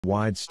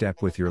Wide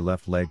step with your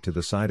left leg to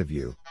the side of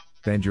you.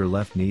 Bend your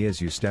left knee as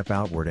you step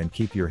outward and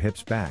keep your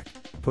hips back.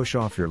 Push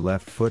off your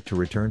left foot to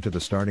return to the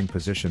starting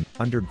position.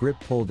 Under grip,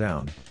 pull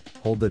down.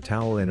 Hold the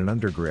towel in an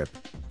under grip.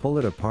 Pull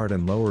it apart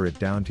and lower it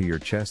down to your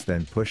chest,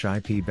 then push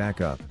it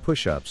back up.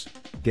 Push-ups.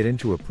 Get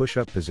into a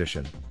push-up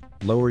position.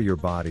 Lower your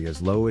body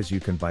as low as you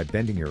can by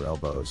bending your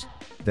elbows.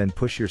 Then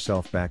push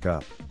yourself back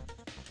up.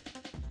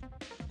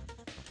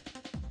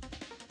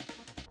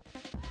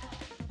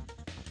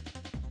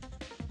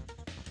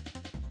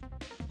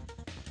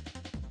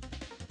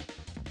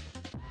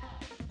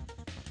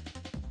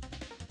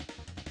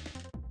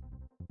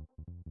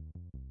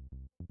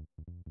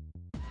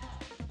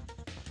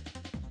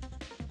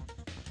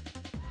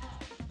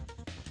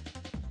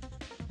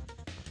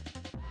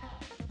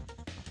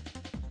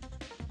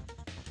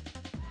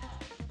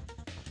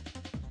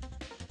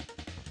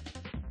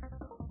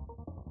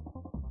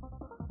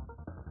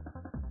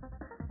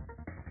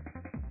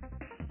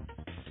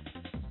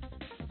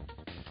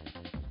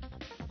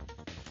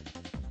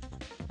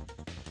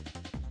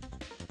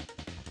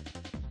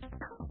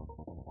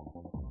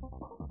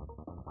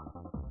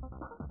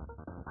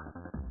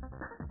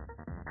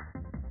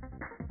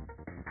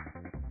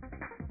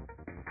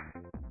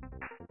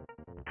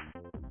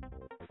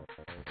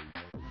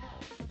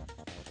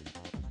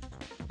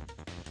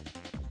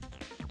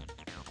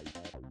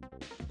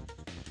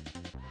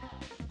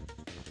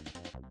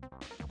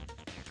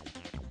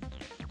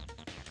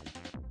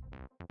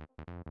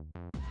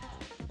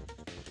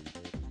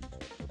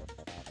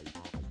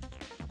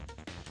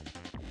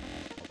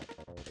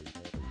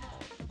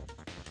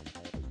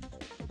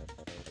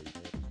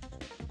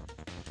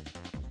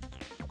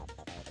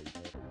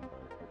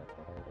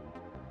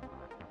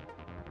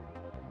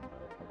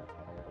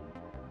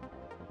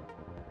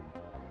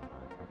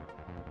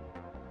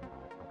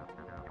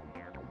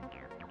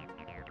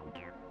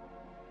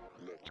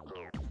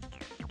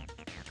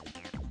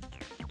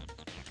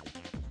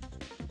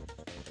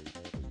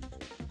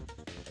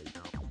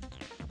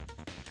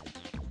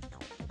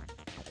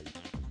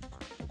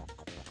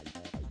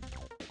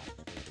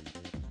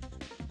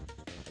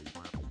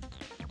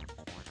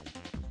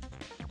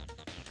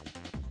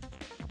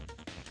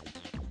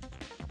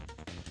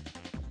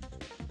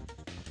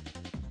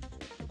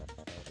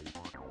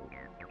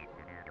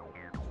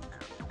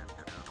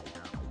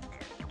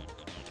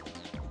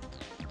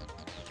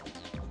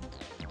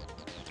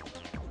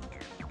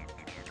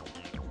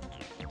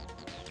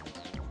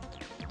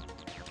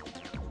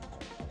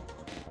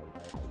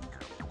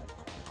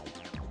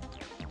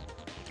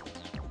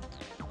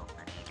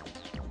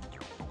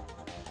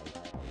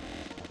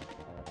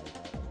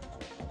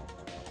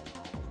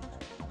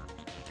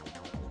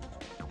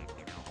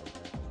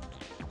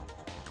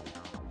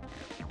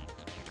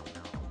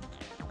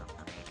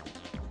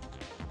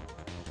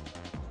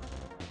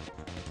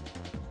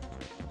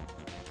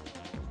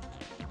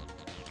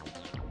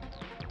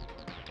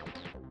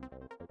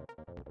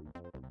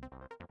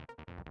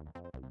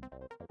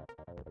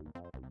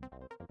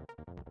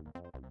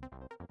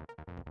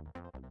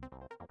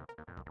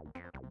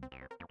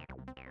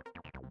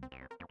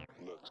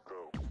 Let's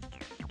go.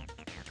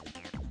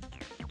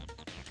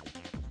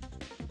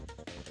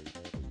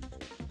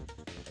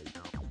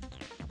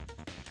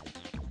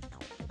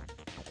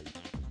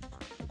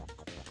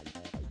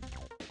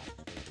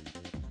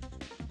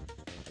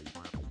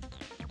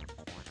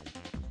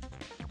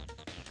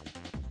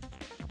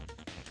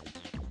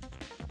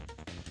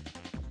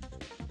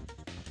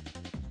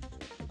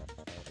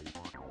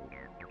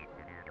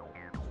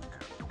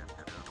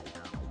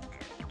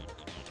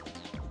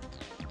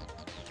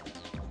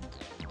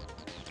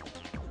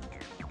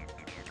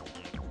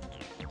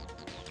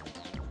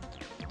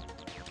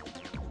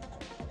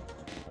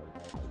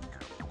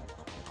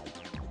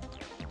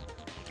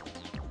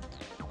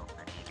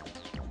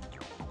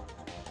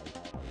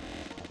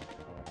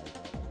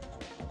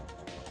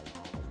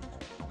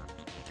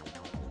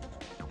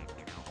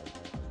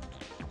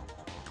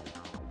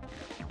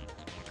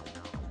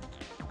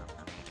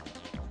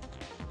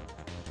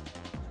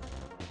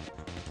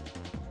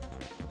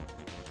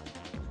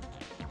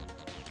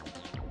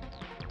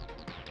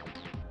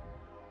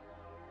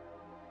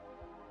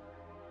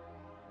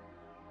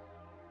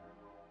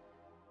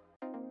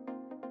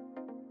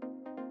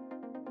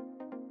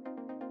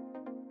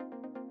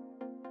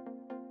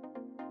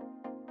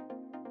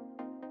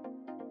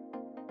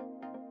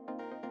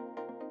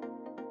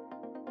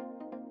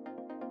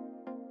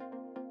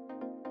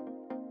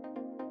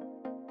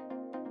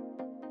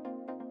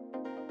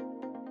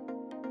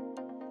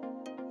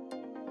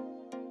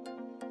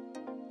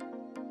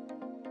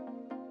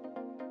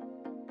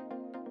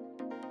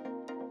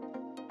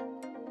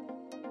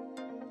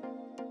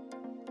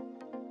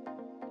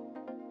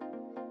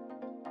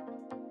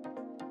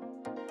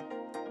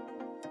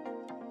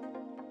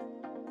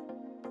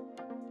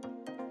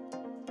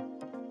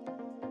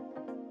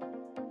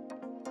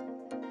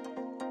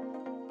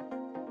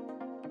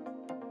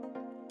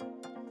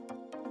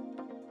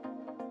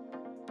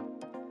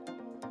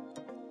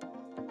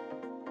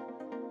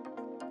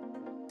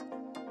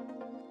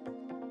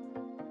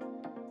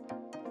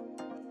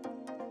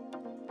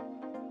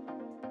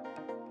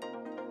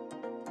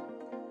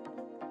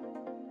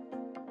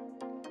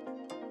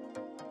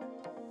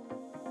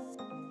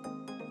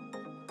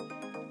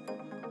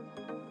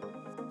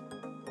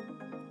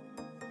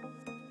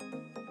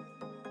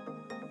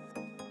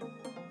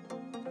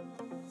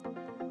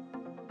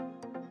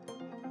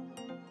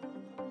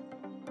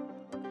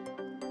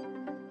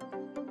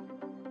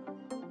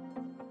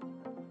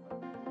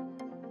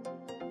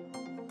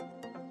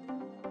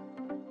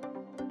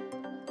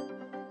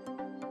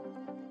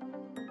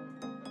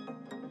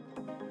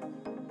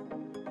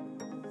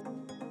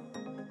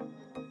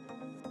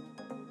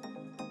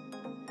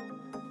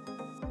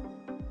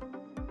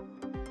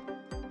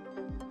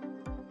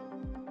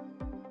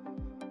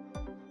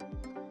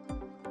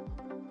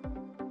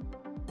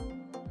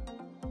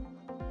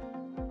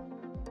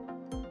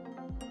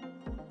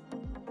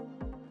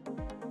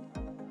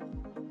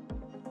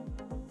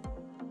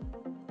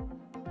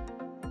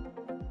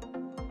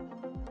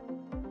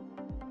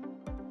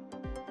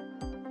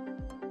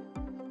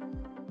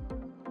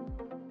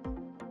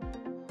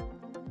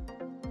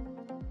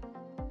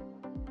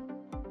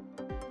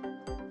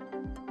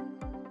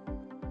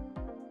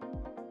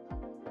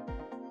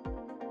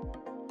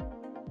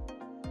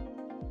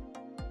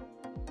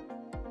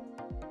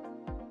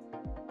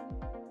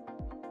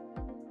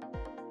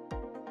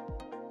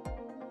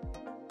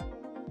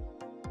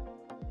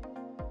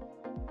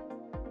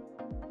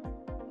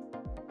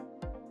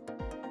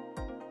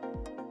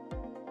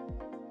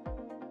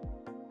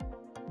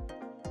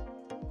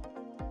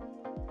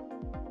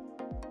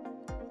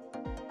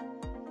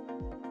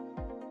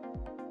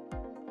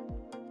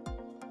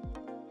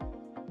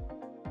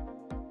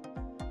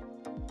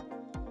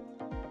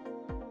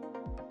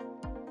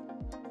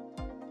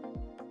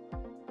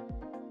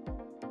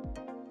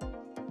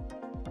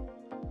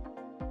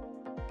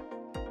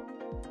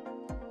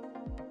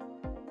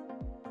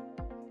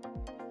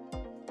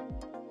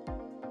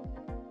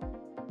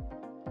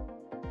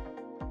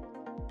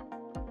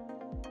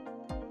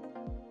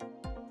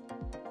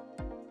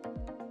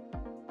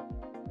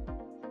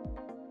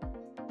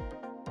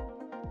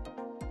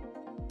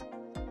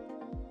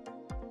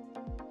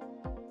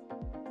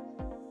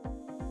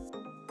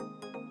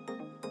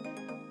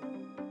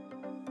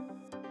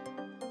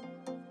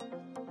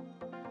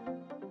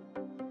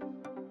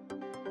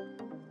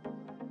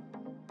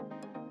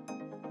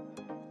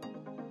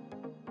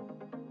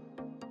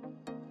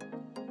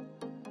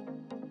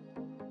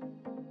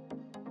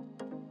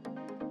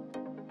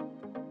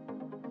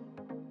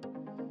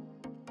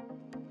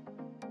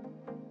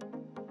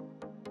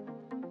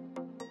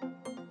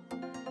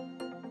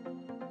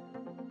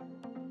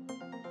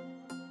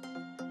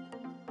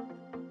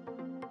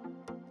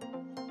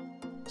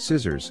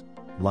 Scissors,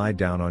 lie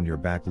down on your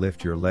back,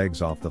 lift your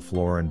legs off the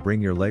floor and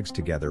bring your legs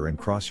together and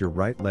cross your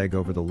right leg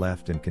over the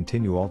left and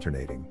continue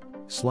alternating.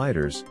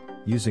 Sliders,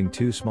 using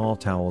 2 small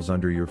towels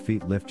under your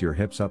feet, lift your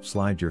hips up,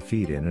 slide your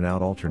feet in and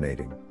out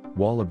alternating.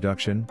 Wall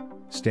abduction,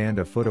 stand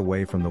a foot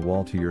away from the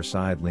wall to your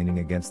side leaning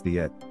against the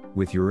it.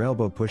 With your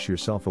elbow push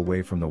yourself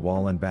away from the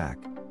wall and back.